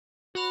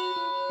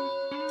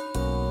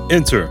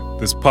Enter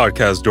this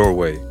podcast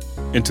doorway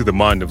into the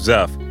mind of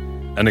Zaf,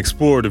 an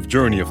explorative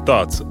journey of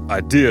thoughts,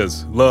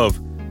 ideas, love,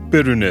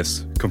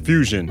 bitterness,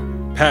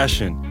 confusion,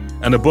 passion,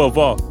 and above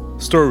all,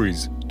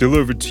 stories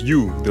delivered to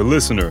you, the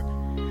listener,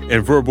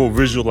 in verbal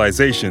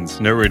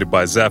visualizations narrated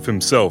by Zaf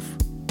himself.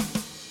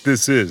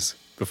 This is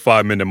the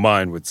 5-Minute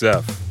Mind with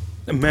Zaf.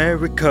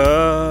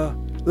 America,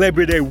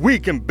 Labor Day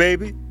weekend,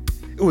 baby.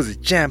 It was a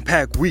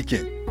jam-packed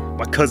weekend.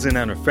 My cousin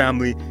and her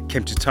family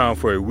came to town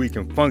for a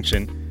weekend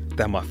function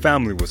that my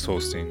family was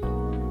hosting.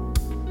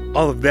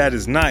 All of that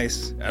is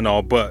nice and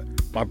all, but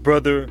my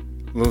brother,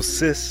 little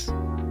sis,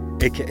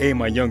 aka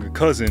my younger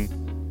cousin,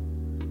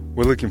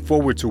 we're looking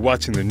forward to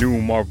watching the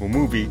new Marvel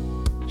movie,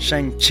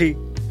 Shang-Chi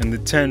and the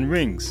 10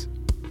 Rings.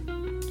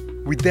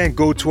 We then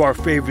go to our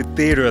favorite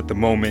theater at the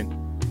moment,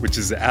 which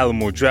is the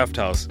Alamo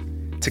Drafthouse,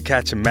 to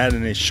catch a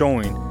matinee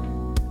showing,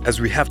 as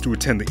we have to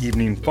attend the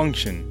evening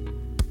function.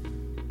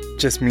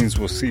 Just means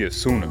we'll see it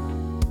sooner.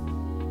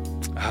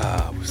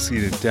 We're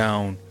seated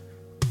down,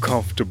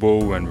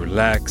 comfortable and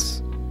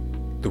relaxed.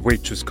 The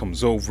waitress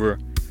comes over.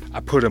 I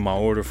put in my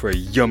order for a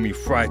yummy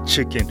fried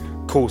chicken,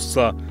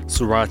 coleslaw,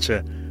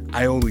 sriracha,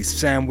 aioli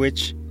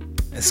sandwich,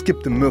 and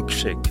skip the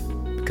milkshake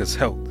because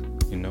health,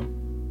 you know.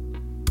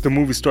 The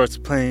movie starts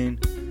playing.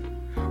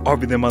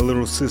 Arby and my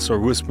little sis are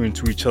whispering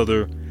to each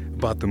other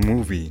about the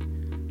movie.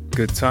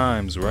 Good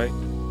times, right?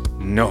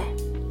 No.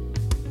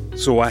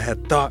 So I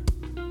had thought,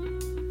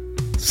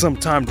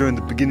 sometime during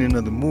the beginning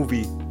of the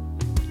movie,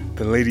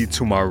 the lady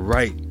to my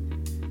right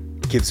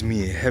gives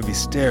me a heavy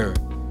stare.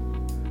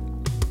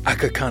 I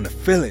could kind of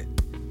feel it.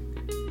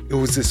 It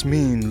was this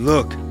mean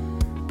look,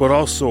 but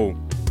also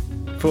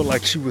felt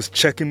like she was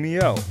checking me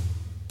out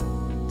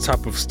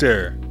type of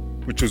stare,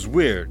 which was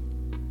weird.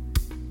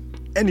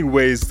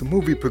 Anyways, the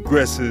movie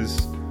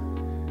progresses.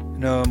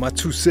 My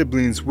two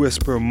siblings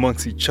whisper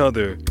amongst each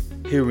other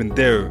here and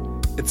there.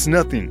 It's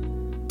nothing,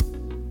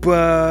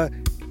 but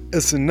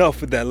it's enough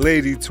for that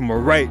lady to my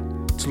right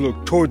to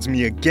look towards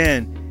me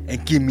again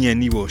and give me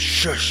an evil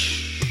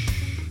shush.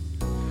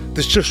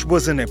 The shush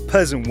wasn't a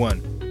pleasant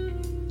one.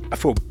 I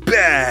felt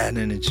bad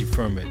energy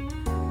from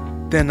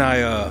it. Then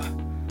I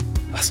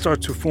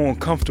start to feel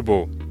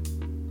uncomfortable.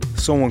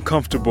 So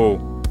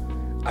uncomfortable,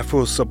 I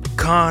feel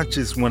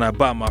subconscious when I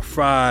bite my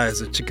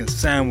fries, a chicken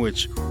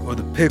sandwich, or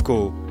the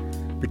pickle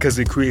because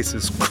it creates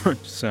this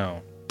crunch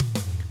sound.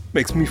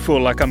 Makes me feel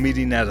like I'm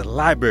eating at a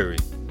library.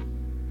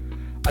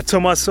 I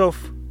tell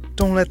myself,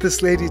 don't let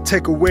this lady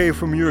take away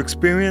from your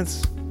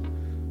experience.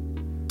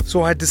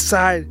 So I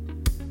decide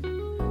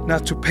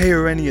not to pay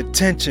her any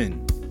attention.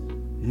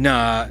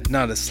 Nah,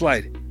 not a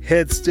slight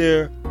head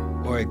stare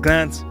or a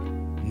glance.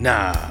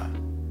 Nah.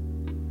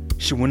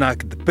 She will not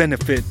get the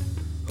benefit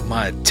of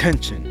my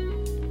attention.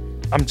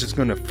 I'm just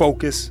gonna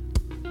focus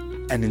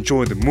and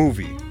enjoy the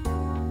movie.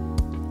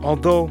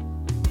 Although,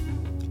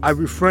 I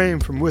refrain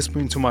from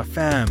whispering to my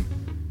fam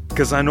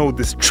because I know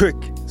this trick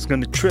is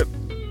gonna trip.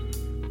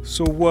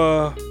 So,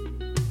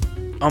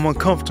 I'm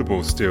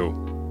uncomfortable still.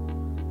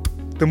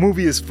 The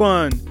movie is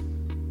fun,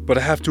 but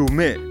I have to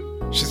admit,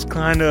 she's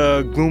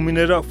kinda glooming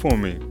it up for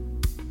me.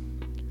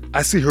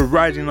 I see her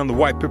writing on the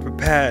white paper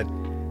pad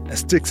and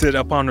sticks it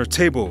up on her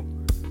table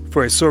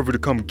for a server to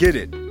come get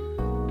it.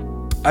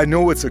 I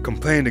know it's a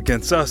complaint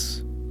against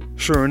us.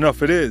 Sure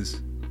enough, it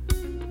is.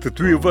 The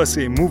three of us,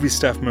 a movie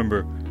staff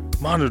member,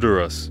 monitor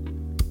us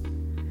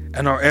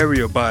and our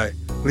area by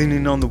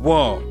leaning on the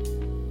wall.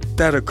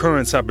 That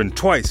occurrence happened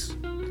twice.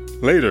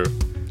 Later,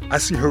 I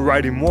see her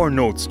writing more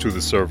notes to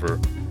the server.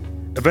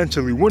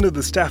 Eventually, one of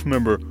the staff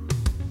member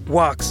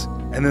walks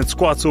and then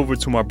squats over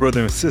to my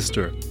brother and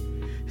sister.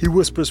 He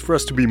whispers for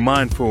us to be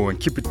mindful and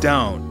keep it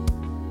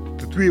down.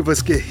 The three of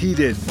us get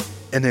heated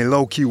in a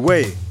low-key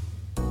way.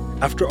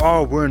 After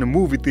all, we're in a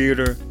movie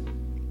theater,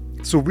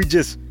 so we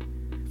just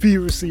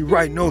furiously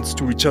write notes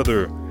to each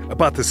other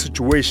about the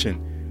situation.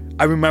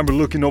 I remember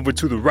looking over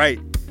to the right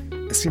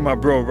and see my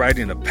bro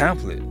writing a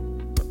pamphlet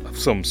of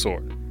some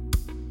sort.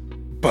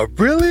 But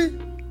really?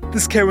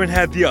 This Karen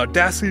had the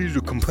audacity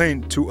to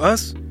complain to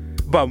us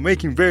about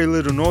making very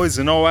little noise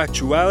in all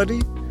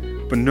actuality?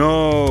 But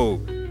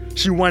no,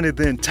 she wanted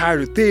the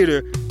entire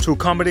theater to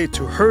accommodate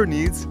to her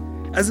needs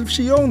as if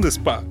she owned the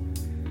spot.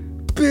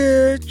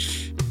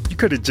 Bitch, you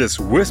could have just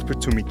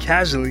whispered to me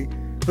casually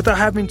without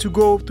having to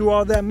go through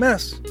all that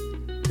mess.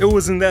 It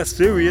wasn't that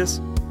serious.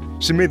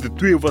 She made the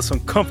three of us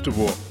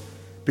uncomfortable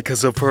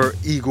because of her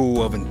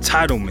ego of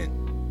entitlement.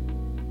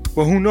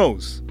 Well, who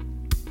knows?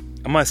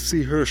 I might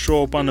see her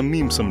show up on a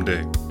meme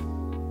someday.